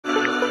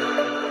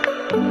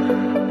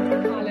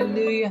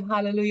Hallelujah,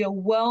 hallelujah.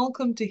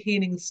 Welcome to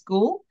Healing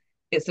School.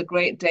 It's a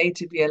great day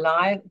to be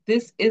alive.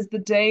 This is the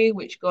day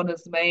which God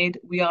has made.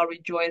 We are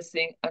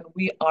rejoicing and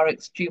we are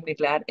extremely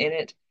glad in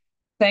it.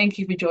 Thank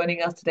you for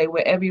joining us today.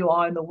 Wherever you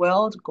are in the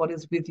world, God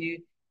is with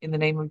you in the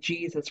name of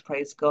Jesus.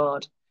 Praise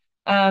God.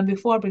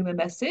 Before I bring the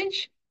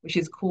message, which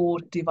is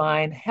called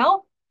Divine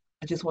Health,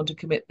 I just want to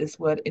commit this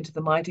word into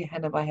the mighty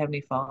hand of our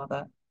Heavenly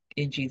Father.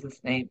 In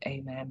Jesus' name,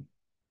 amen.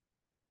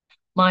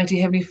 Mighty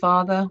Heavenly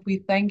Father, we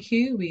thank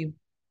you. We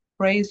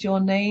praise your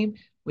name.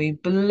 We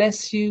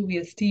bless you. We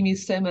esteem you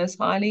so most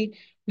highly.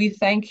 We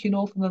thank you,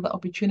 Lord, for another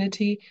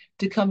opportunity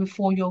to come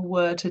before your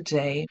word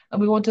today. And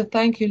we want to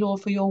thank you,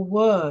 Lord, for your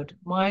word,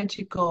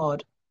 mighty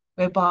God,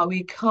 whereby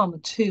we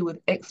come to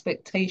with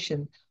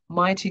expectation,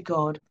 mighty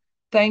God.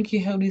 Thank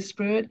you, Holy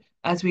Spirit,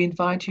 as we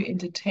invite you in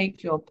to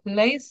take your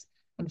place.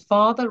 And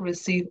Father,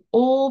 receive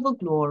all the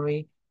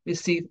glory,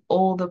 receive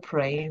all the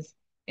praise.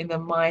 In the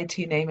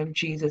mighty name of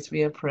Jesus,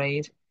 we have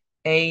prayed.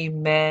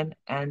 Amen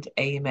and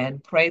amen.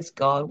 Praise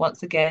God.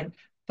 Once again,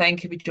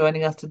 thank you for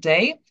joining us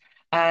today.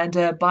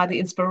 And by the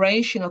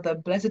inspiration of the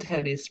Blessed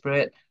Holy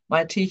Spirit,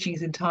 my teaching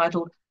is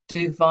entitled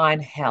Divine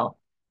Health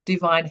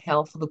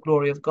for the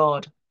Glory of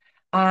God.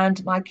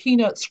 And my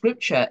keynote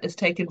scripture is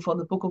taken from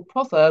the book of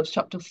Proverbs,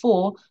 chapter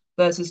 4,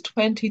 verses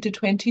 20 to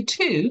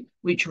 22,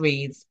 which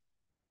reads,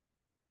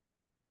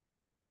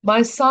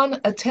 My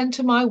son, attend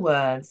to my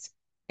words,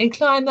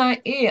 incline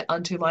thy ear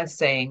unto my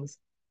sayings.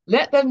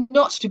 Let them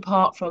not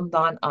depart from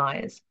thine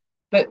eyes,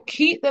 but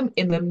keep them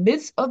in the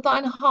midst of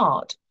thine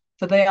heart,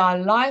 for they are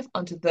life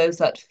unto those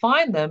that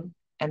find them,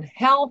 and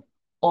health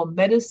or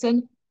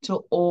medicine to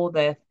all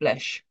their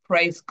flesh.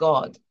 Praise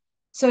God.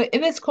 So,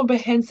 in this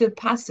comprehensive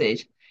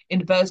passage,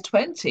 in verse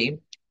 20,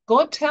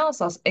 God tells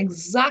us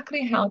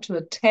exactly how to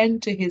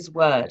attend to his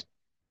word.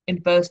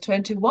 In verse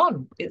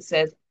 21, it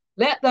says,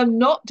 let them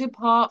not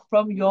depart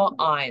from your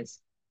eyes.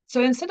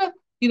 So instead of,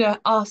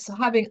 us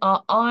having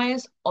our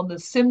eyes on the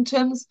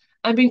symptoms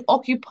and being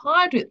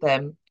occupied with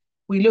them,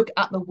 we look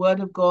at the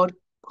word of God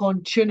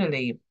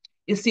continually.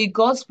 You see,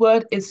 God's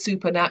word is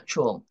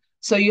supernatural.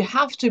 So you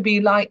have to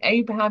be like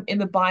Abraham in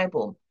the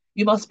Bible.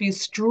 You must be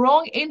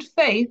strong in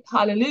faith,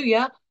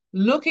 hallelujah,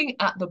 looking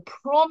at the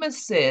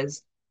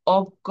promises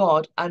of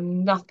God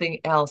and nothing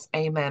else.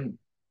 Amen.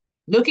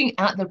 Looking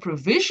at the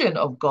provision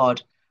of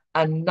God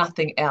and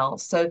nothing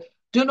else. So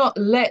do not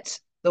let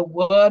the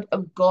word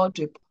of God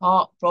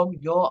depart from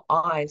your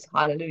eyes.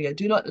 Hallelujah.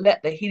 Do not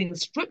let the healing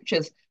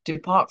scriptures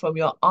depart from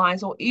your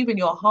eyes or even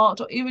your heart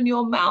or even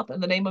your mouth in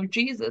the name of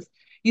Jesus.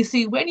 You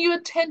see, when you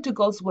attend to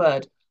God's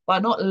word by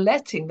not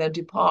letting them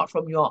depart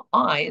from your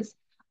eyes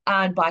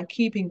and by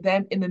keeping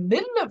them in the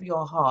middle of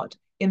your heart,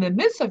 in the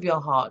midst of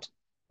your heart,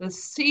 the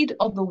seed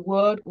of the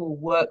word will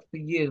work for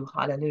you.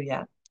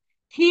 Hallelujah.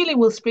 Healing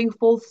will spring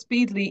forth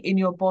speedily in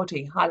your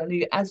body.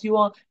 Hallelujah. As you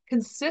are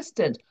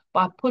consistent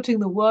by putting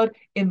the word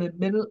in the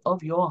middle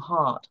of your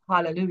heart.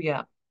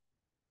 Hallelujah.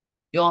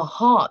 Your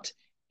heart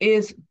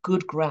is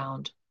good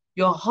ground.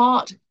 Your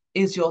heart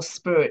is your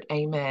spirit.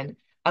 Amen.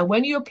 And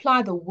when you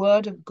apply the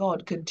word of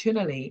God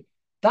continually,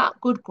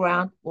 that good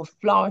ground will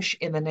flourish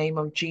in the name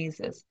of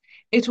Jesus.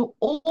 It will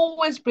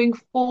always bring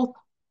forth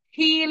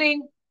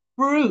healing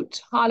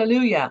fruit.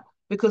 Hallelujah.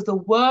 Because the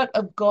word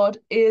of God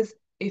is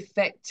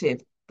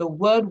effective. The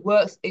word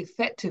works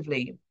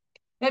effectively.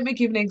 Let me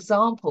give an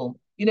example.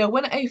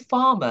 When a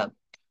farmer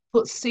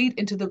puts seed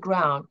into the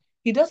ground,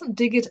 he doesn't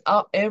dig it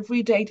up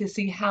every day to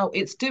see how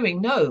it's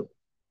doing. No,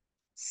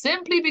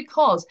 simply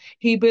because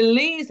he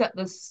believes that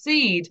the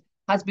seed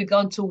has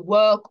begun to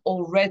work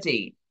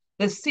already.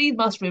 The seed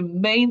must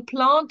remain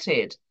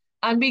planted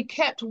and be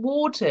kept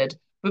watered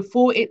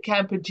before it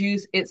can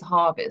produce its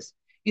harvest.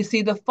 You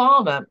see, the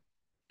farmer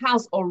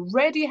has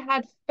already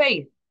had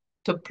faith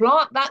to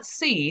plant that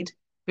seed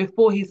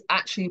before he's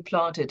actually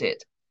planted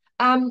it.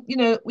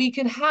 We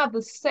can have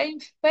the same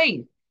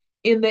faith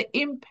in the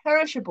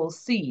imperishable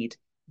seed,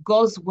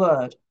 God's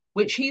word,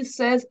 which he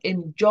says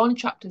in John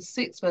chapter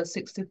 6, verse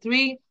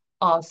 63,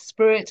 are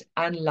spirit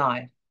and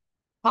life.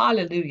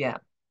 Hallelujah.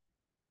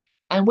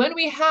 And when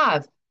we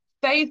have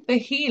faith for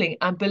healing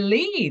and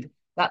believe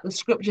that the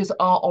scriptures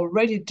are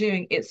already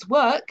doing its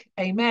work,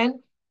 amen,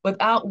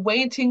 without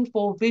waiting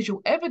for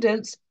visual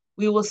evidence,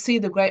 we will see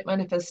the great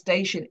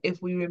manifestation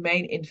if we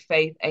remain in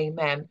faith,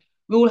 amen.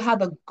 We will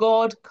have a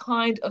God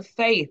kind of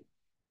faith.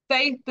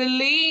 Faith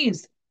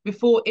believes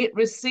before it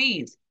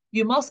receives.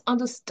 You must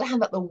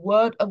understand that the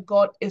word of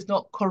God is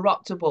not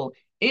corruptible.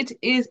 It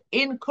is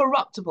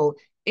incorruptible.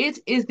 It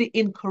is the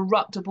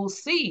incorruptible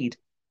seed.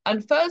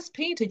 And First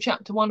Peter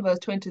chapter 1, verse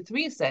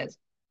 23 says,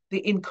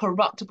 the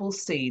incorruptible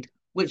seed,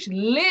 which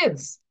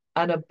lives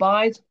and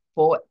abides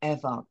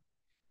forever.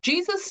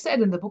 Jesus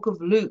said in the book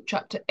of Luke,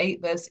 chapter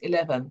 8, verse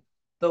 11,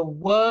 the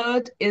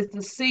word is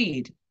the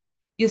seed.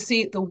 You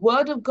see, the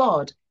word of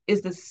God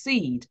is the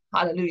seed,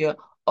 hallelujah,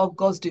 of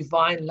God's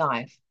divine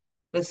life,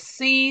 the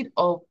seed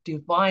of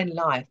divine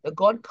life, the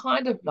God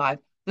kind of life,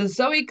 the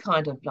Zoe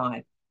kind of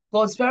life.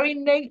 God's very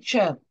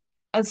nature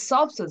and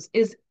substance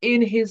is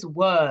in his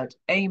word.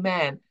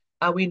 Amen.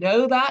 And we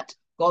know that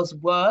God's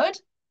word,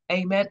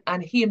 amen,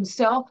 and he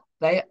himself,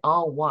 they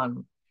are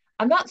one.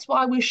 And that's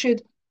why we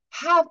should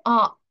have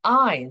our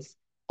eyes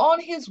on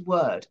his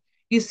word.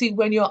 You see,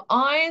 when your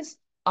eyes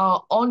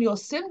are on your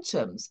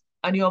symptoms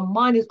and your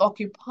mind is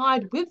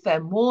occupied with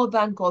them more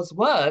than God's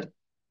word,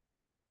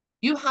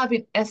 you have,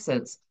 in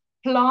essence,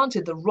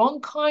 planted the wrong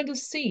kind of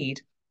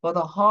seed for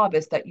the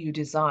harvest that you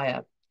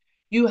desire.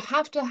 You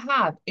have to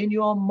have in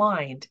your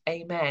mind,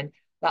 amen,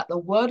 that the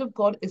word of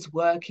God is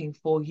working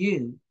for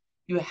you.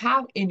 You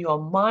have in your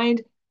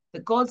mind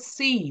that God's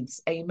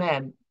seeds,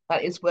 amen,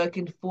 that is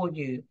working for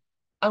you.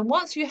 And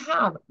once you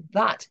have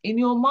that in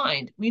your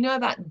mind, we know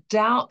that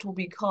doubt will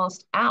be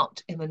cast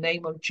out in the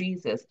name of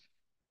Jesus.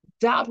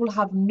 Doubt will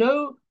have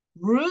no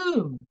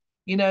room.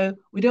 We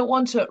don't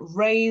want to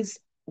raise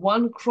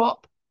one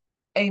crop,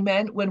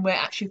 amen, when we're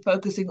actually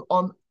focusing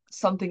on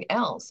something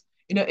else.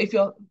 If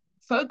you're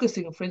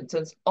focusing, for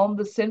instance, on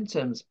the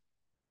symptoms,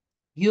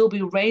 you'll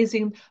be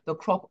raising the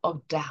crop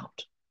of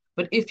doubt.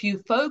 But if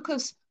you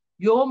focus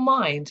your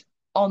mind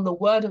on the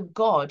word of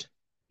God,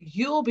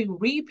 you'll be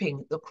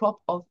reaping the crop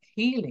of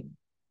healing,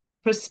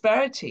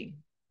 prosperity,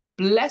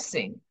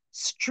 blessing,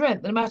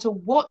 strength. No matter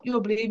what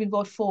you're believing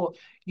God for,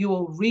 you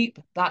will reap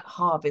that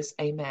harvest.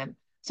 Amen.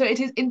 So it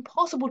is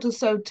impossible to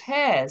sow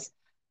tares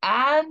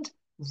and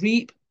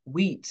reap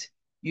wheat.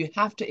 You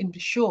have to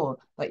ensure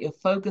that you're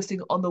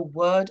focusing on the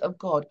word of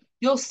God.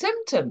 Your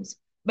symptoms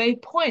may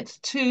point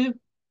to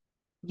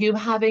you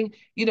having,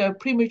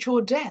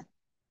 premature death,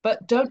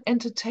 but don't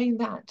entertain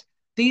that.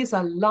 These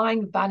are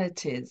lying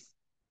vanities.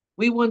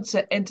 We want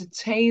to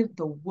entertain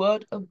the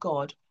word of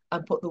God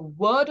and put the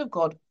word of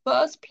God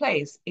first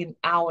place in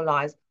our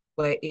lives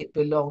where it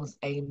belongs.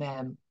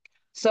 Amen.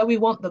 So we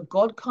want the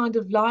God kind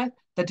of life,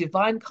 the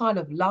divine kind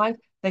of life,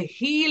 the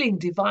healing,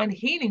 divine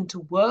healing to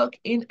work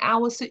in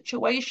our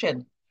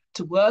situation,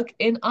 to work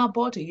in our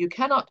body. You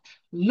cannot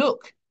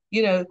look,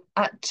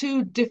 at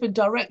two different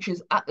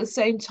directions at the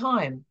same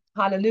time.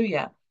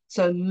 Hallelujah.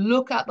 So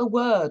look at the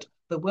word.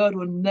 The word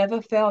will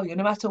never fail you.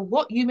 No matter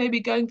what you may be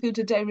going through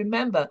today,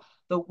 remember,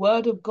 the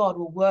word of God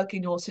will work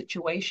in your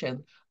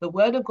situation. The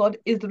word of God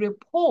is the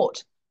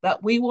report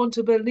that we want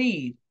to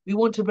believe. We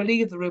want to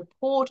believe the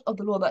report of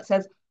the Lord that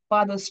says,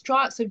 by the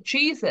stripes of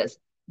Jesus,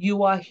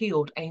 you are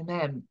healed.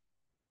 Amen.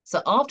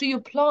 So after you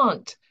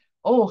plant,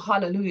 oh,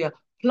 hallelujah,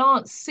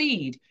 plant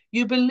seed,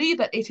 you believe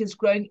that it is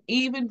growing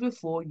even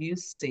before you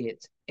see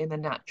it in the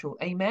natural.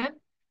 Amen.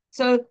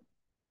 So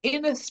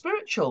in the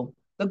spiritual,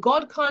 the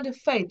God kind of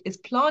faith is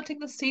planting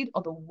the seed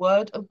of the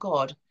word of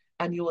God,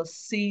 and you will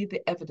see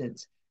the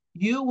evidence.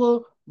 You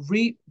will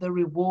reap the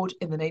reward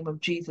in the name of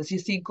Jesus. You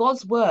see,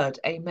 God's word,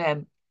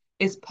 amen,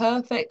 is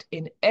perfect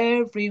in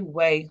every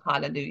way.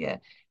 Hallelujah.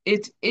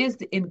 It is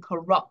the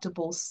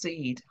incorruptible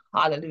seed.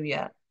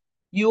 Hallelujah.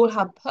 You will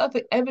have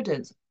perfect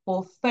evidence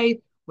for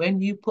faith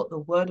when you put the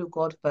word of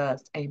God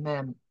first.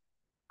 Amen.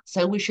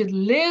 So we should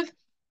live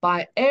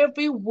by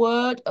every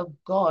word of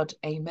God.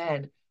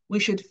 Amen. We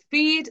should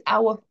feed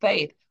our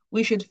faith.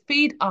 We should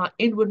feed our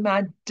inward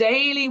man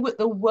daily with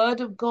the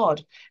word of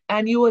God.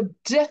 And you will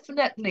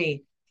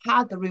definitely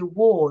have the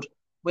reward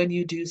when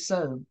you do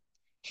so.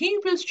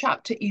 Hebrews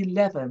chapter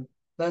 11,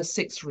 verse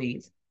 6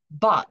 reads,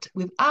 but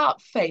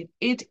without faith,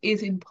 it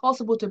is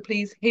impossible to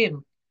please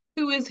him.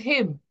 Who is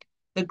him?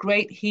 The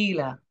great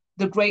healer,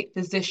 the great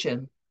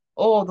physician,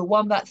 or the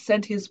one that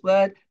sent his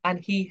word and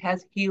he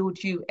has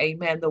healed you.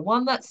 Amen. The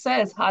one that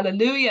says,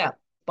 hallelujah,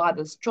 by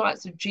the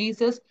stripes of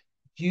Jesus,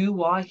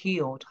 you are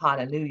healed.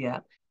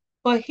 Hallelujah.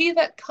 For he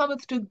that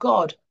cometh to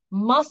God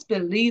must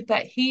believe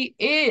that he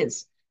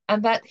is,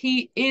 and that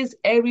he is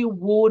a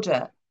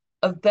rewarder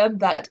of them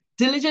that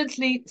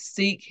diligently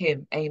seek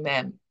him.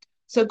 Amen.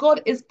 So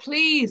God is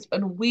pleased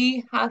when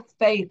we have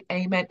faith,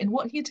 amen, in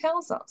what he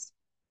tells us.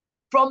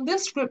 From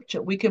this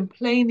scripture, we can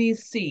plainly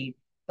see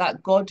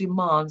that God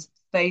demands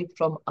faith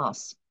from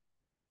us.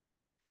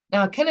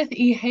 Now, Kenneth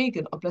E.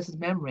 Hagin of blessed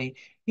memory,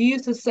 he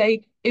used to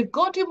say, if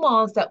God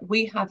demands that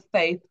we have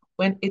faith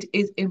when it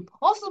is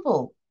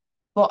impossible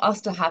for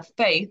us to have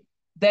faith,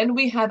 then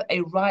we have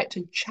a right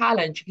to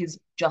challenge his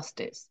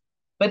justice.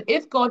 But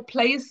if God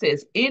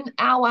places in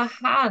our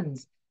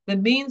hands the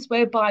means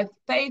whereby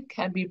faith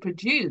can be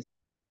produced,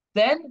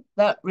 then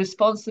the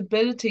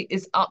responsibility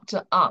is up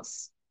to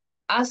us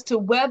as to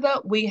whether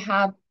we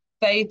have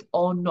faith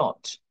or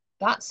not.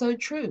 That's so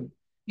true.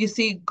 You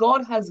see,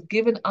 God has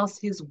given us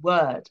his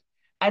word,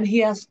 and he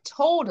has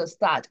told us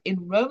that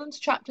in Romans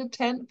chapter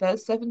 10,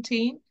 verse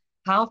 17,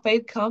 how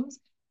faith comes.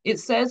 It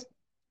says,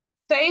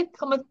 faith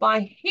cometh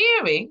by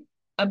hearing,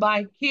 and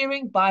by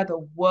hearing by the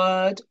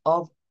word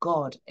of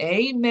God.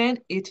 Amen.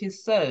 It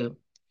is so.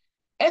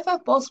 F.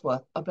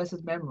 Bosworth of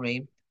blessed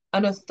memory,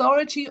 an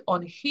authority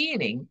on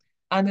healing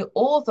and the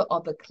author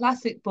of the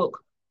classic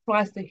book,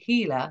 Christ the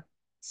Healer,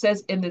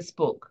 says in this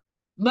book,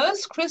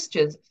 most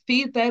Christians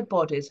feed their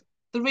bodies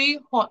 3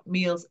 hot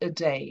meals a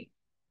day,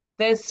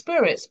 their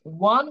spirits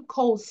 1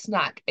 cold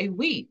snack a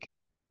week,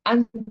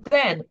 and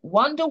then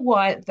wonder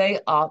why they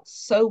are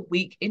so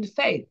weak in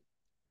faith.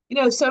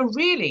 So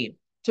really,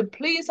 to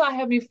please our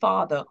Heavenly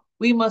Father,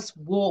 we must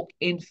walk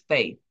in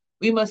faith.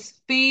 We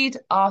must feed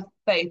our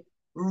faith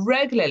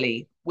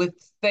regularly with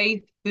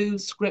faith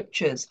food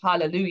scriptures.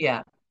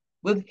 Hallelujah.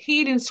 With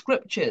healing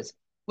scriptures,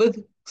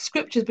 with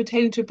scriptures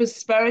pertaining to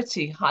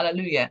prosperity.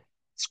 Hallelujah.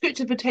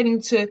 Scriptures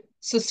pertaining to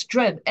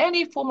strength,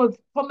 any form of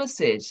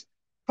promises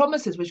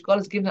which God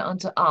has given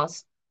unto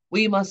us.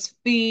 We must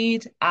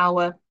feed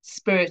our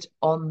spirit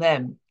on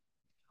them.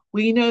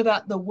 We know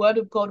that the word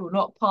of God will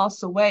not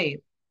pass away.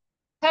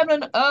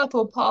 Heaven and earth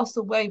will pass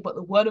away, but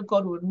the word of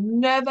God will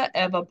never,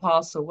 ever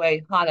pass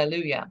away.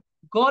 Hallelujah.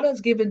 God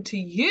has given to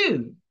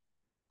you,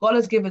 God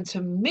has given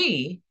to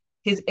me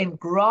his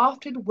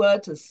engrafted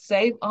word to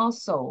save our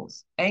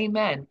souls.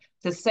 Amen.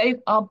 To save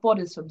our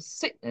bodies from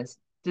sickness,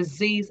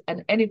 disease,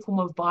 and any form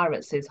of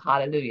viruses.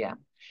 Hallelujah.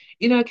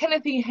 You know,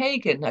 Kenneth E.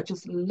 Hagin, I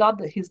just love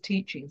his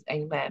teachings.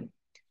 Amen.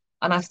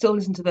 And I still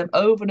listen to them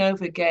over and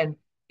over again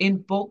in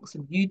books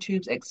and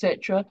YouTubes,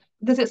 etc.,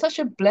 because it's such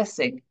a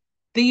blessing.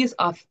 These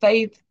are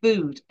faith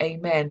food.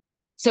 Amen.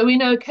 So we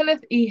know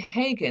Kenneth E.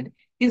 Hagin,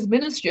 his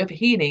ministry of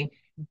healing,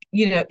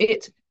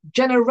 it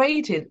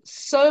generated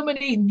so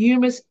many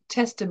numerous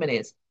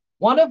testimonies,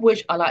 one of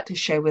which I like to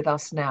share with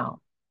us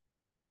now.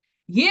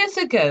 Years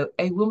ago,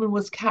 a woman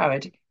was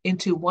carried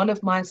into one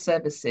of my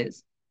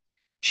services.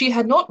 She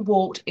had not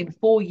walked in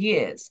 4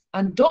 years,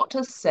 and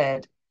doctors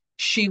said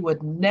she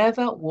would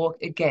never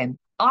walk again.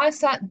 I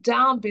sat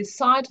down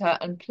beside her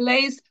and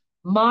placed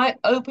my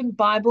open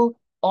Bible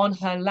on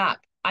her lap.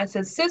 I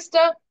said,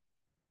 Sister,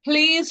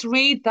 please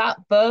read that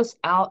verse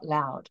out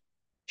loud.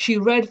 She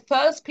read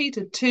 1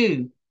 Peter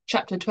 2,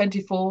 chapter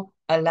 24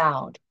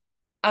 aloud.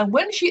 And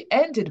when she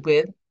ended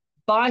with,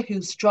 by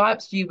whose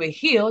stripes you were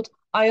healed,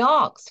 I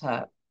asked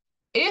her,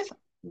 if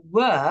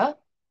were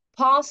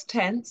past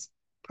tense,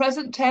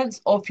 present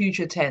tense, or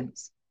future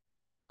tense.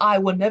 I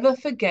will never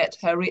forget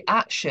her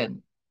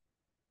reaction.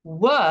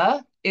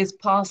 Were is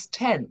past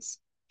tense,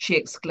 she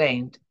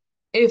exclaimed.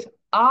 If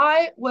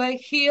I were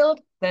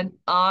healed, then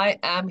I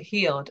am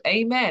healed.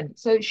 Amen.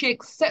 So she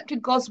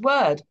accepted God's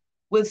word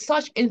with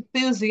such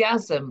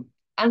enthusiasm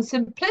and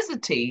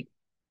simplicity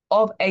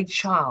of a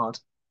child.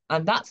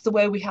 And that's the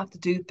way we have to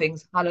do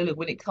things, hallelujah,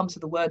 when it comes to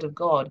the word of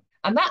God.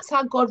 And that's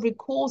how God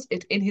records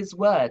it in his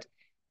word.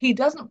 He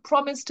doesn't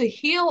promise to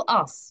heal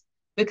us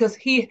because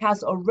he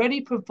has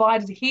already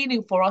provided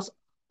healing for us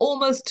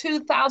almost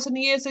 2,000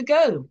 years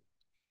ago.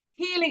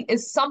 Healing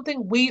is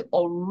something we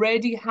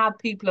already have,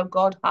 people of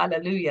God.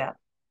 Hallelujah.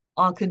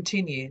 I'll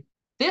continue.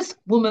 This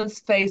woman's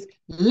face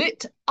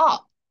lit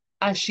up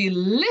as she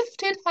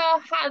lifted her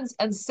hands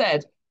and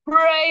said,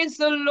 Praise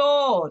the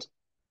Lord.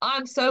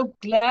 I'm so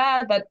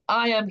glad that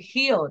I am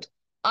healed.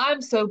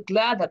 I'm so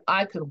glad that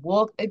I can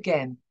walk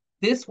again.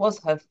 This was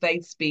her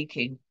faith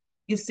speaking.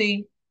 You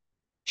see,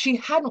 she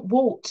hadn't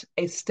walked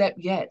a step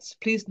yet.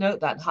 Please note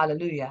that.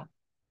 Hallelujah.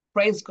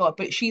 Praise God.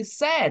 But she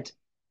said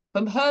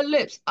from her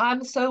lips,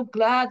 I'm so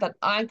glad that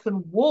I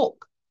can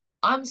walk.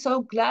 I'm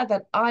so glad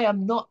that I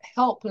am not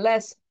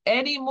helpless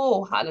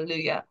anymore.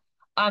 Hallelujah.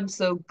 I'm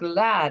so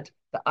glad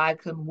that I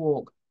can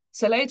walk.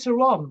 So later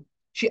on,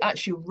 she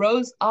actually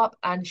rose up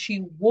and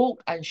she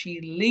walked and she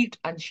leaped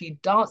and she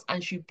danced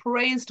and she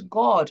praised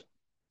God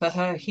for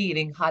her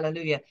healing.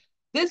 Hallelujah.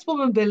 This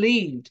woman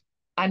believed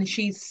and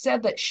she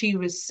said that she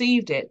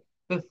received it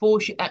before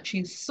she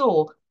actually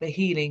saw the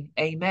healing.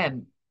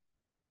 Amen.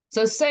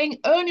 So saying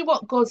only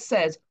what God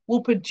says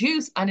will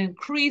produce and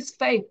increase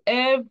faith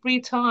every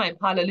time.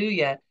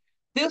 Hallelujah.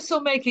 This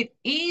will make it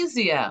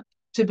easier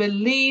to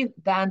believe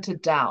than to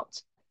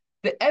doubt.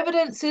 The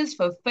evidences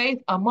for faith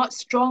are much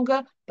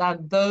stronger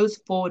than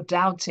those for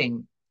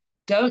doubting.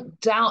 Don't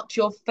doubt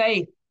your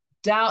faith.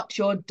 Doubt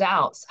your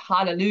doubts.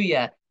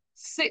 Hallelujah.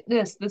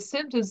 Sickness, the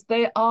symptoms,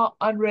 they are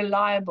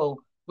unreliable.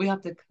 We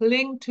have to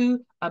cling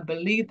to and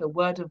believe the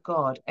word of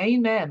God.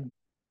 Amen.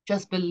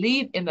 Just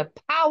believe in the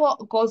power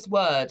of God's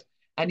word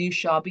and you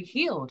shall be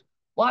healed.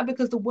 Why?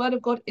 Because the word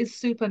of God is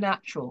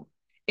supernatural.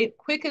 It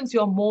quickens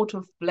your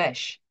mortal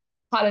flesh.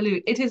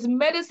 Hallelujah. It is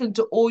medicine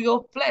to all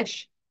your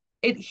flesh.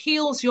 It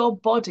heals your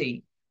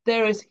body.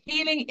 There is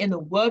healing in the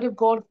word of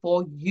God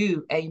for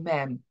you.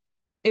 Amen.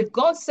 If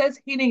God says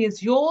healing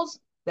is yours,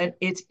 then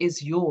it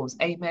is yours.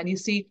 Amen. You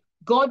see,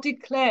 God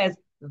declares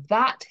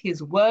that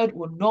his word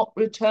will not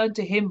return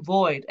to him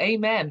void.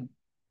 Amen.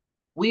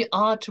 We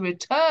are to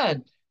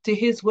return to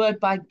his word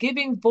by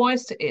giving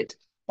voice to it,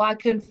 by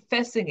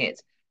confessing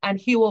it, and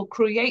he will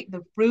create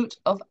the fruit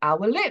of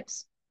our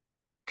lips.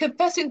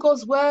 Confessing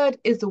God's word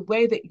is the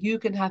way that you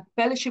can have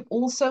fellowship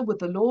also with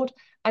the Lord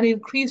and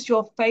increase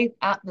your faith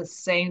at the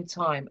same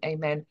time.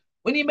 Amen.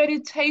 When you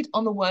meditate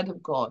on the word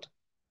of God,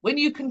 when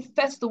you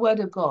confess the word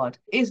of God,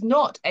 is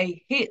not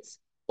a hit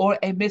or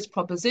a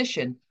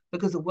misproposition,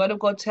 because the word of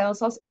God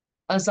tells us,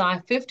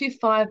 Isaiah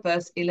 55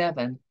 verse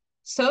 11,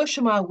 so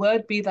shall my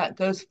word be that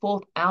goes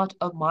forth out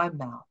of my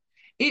mouth.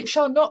 It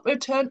shall not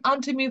return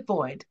unto me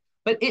void,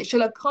 but it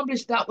shall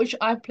accomplish that which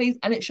I please,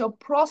 and it shall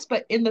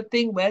prosper in the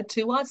thing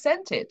whereto I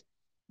sent it.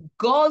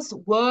 God's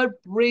word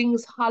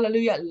brings,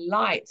 hallelujah,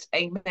 light,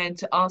 amen,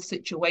 to our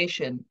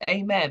situation,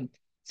 amen.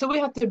 So we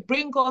have to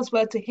bring God's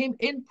word to him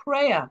in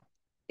prayer,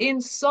 in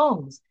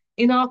songs,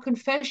 in our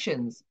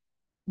confessions,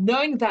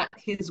 knowing that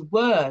his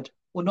word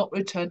will not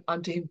return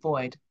unto him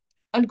void.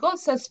 And God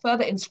says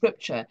further in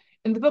scripture,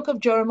 in the book of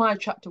Jeremiah,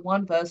 chapter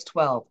 1, verse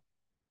 12,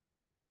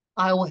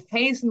 I will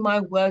hasten my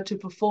word to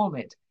perform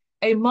it.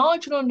 A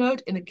marginal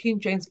note in the King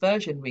James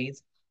Version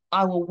reads,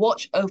 I will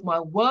watch over my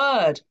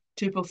word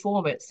to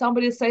perform it.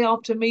 Somebody say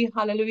after me,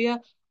 hallelujah.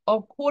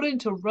 According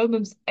to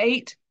Romans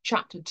 8,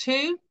 chapter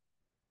 2,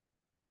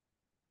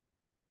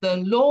 the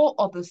law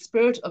of the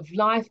Spirit of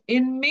life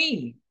in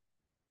me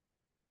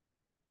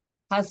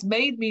has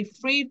made me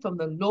free from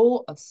the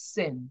law of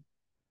sin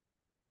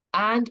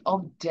and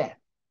of death.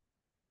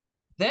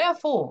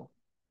 Therefore,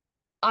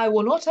 I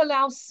will not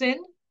allow sin,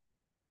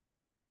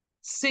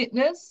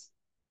 sickness,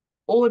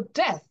 or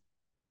death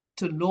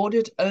to lord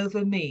it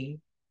over me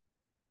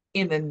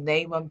in the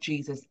name of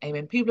Jesus.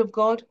 Amen. People of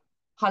God,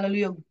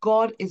 hallelujah.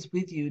 God is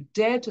with you.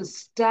 Dare to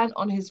stand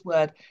on his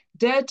word.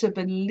 Dare to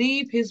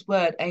believe his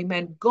word.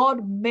 Amen.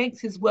 God makes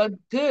his word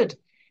good.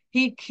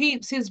 He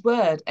keeps his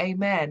word.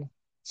 Amen.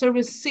 So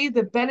receive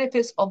the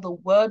benefits of the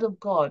word of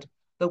God.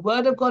 The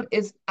word of God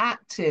is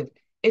active.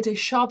 It is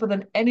sharper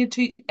than any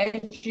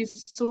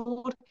two-edged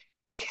sword,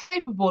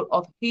 capable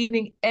of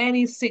healing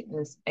any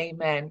sickness.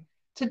 Amen.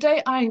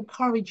 Today, I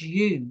encourage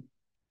you,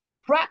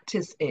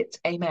 practice it.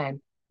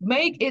 Amen.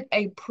 Make it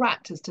a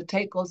practice to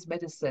take God's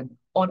medicine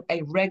on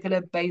a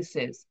regular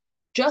basis,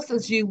 just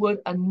as you would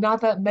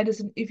another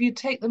medicine if you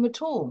take them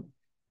at all.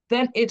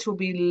 Then it will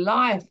be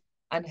life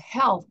and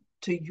health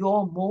to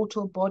your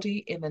mortal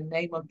body in the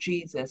name of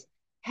Jesus.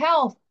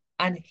 Health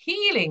and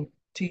healing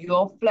to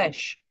your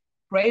flesh.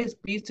 Praise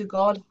be to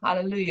God.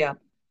 Hallelujah.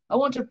 I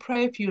want to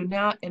pray for you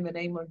now in the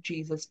name of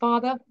Jesus.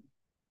 Father,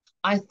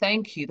 I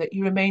thank you that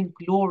you remain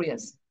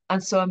glorious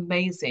and so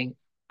amazing.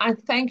 I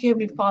thank you,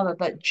 Heavenly Father,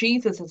 that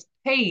Jesus has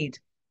paid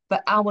for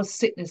our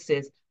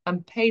sicknesses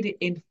and paid it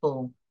in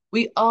full.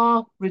 We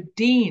are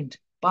redeemed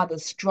by the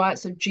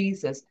stripes of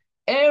Jesus.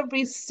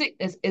 Every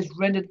sickness is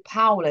rendered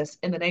powerless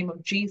in the name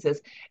of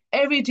Jesus.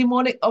 Every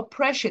demonic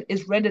oppression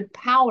is rendered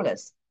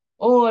powerless.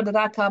 Oh,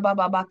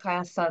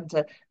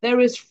 Santa. There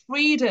is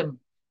freedom.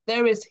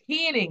 There is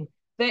healing.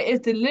 There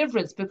is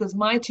deliverance because,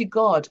 mighty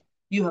God,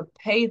 you have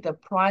paid the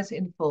price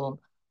in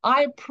full.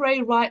 I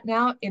pray right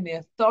now in the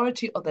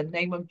authority of the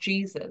name of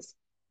Jesus.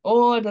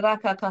 Oh,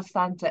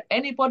 Santa.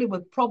 Anybody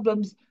with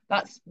problems,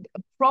 that's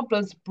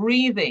problems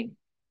breathing,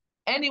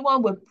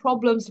 anyone with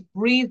problems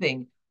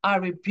breathing, I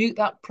rebuke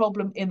that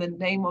problem in the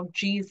name of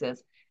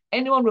Jesus.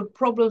 Anyone with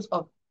problems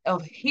of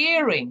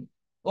hearing,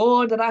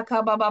 oh,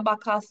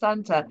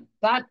 Santa,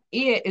 that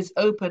ear is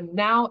open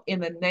now in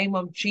the name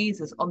of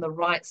Jesus on the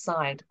right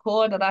side.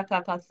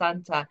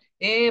 Santa,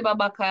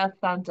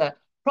 Santa.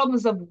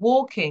 Problems of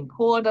walking,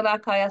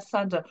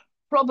 Santa.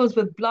 Problems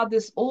with blood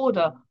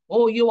disorder,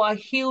 oh, you are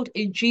healed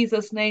in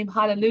Jesus' name.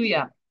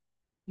 Hallelujah.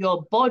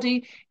 Your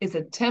body is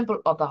a temple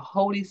of the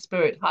Holy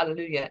Spirit.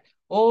 Hallelujah.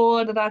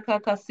 Oh,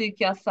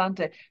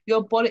 Santa.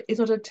 Your body is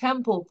not a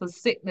temple for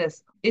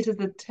sickness. It is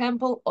the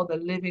temple of the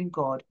living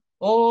God.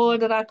 Oh,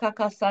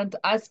 Santa.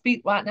 I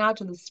speak right now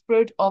to the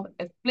spirit of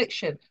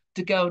affliction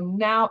to go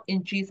now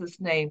in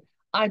Jesus' name.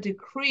 I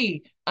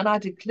decree and I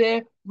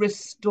declare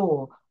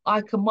restore.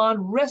 I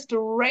command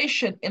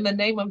restoration in the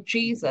name of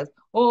Jesus.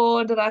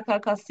 Oh,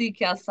 Santa.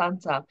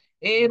 Santa.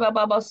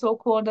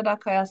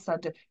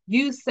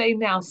 You say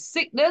now,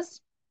 sickness,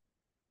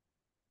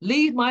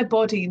 leave my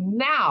body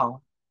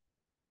now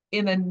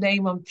in the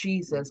name of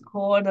Jesus.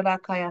 God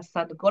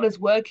is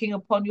working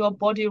upon your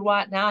body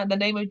right now in the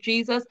name of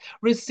Jesus.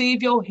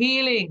 Receive your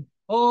healing.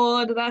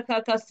 Oh,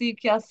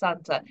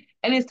 Santa.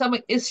 Any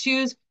stomach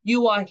issues,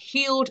 you are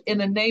healed in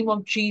the name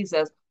of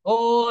Jesus.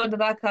 Oh,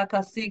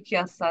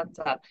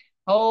 Santa.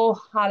 Oh,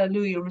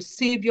 hallelujah.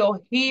 Receive your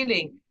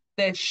healing.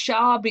 There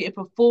shall be a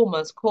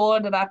performance.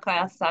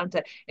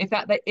 Santa. In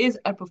fact, there is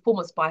a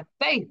performance by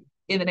faith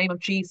in the name of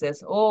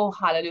Jesus. Oh,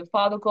 hallelujah.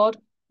 Father God,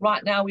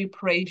 right now we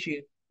praise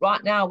you.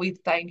 Right now, we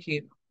thank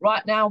you.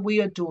 Right now, we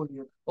adore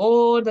you.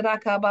 Oh,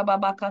 Santa.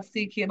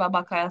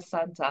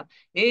 Santa.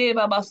 You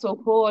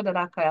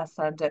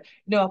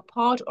know, a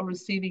part of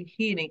receiving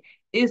healing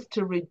is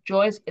to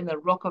rejoice in the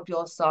rock of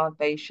your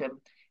salvation,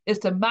 is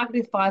to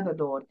magnify the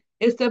Lord,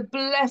 is to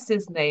bless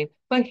his name,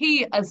 for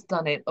he has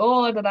done it.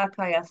 Oh,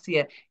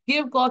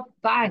 give God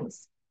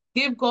thanks,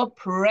 give God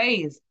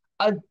praise,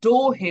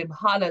 adore him.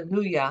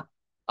 Hallelujah.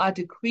 I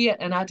decree it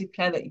and I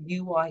declare that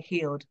you are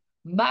healed.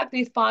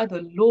 Magnify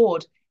the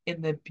Lord in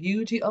the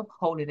beauty of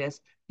holiness.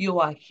 You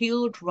are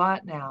healed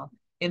right now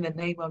in the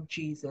name of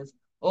Jesus.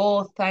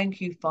 Oh, thank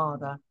you,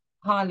 Father.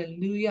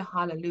 Hallelujah,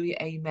 hallelujah,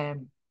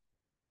 amen.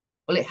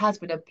 Well, it has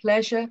been a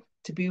pleasure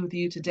to be with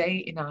you today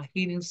in our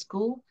healing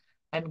school,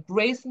 and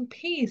grace and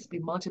peace be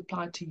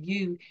multiplied to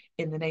you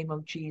in the name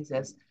of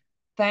Jesus.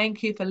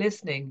 Thank you for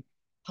listening.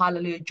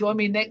 Hallelujah. Join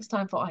me next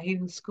time for our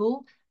healing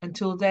school.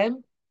 Until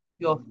then,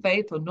 your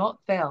faith will not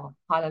fail.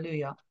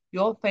 Hallelujah.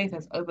 Your faith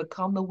has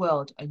overcome the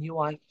world, and you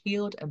are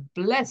healed and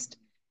blessed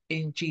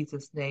in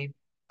Jesus' name.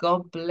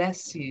 God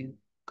bless you.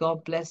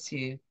 God bless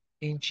you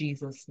in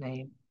Jesus'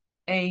 name.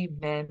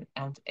 Amen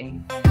and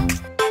amen.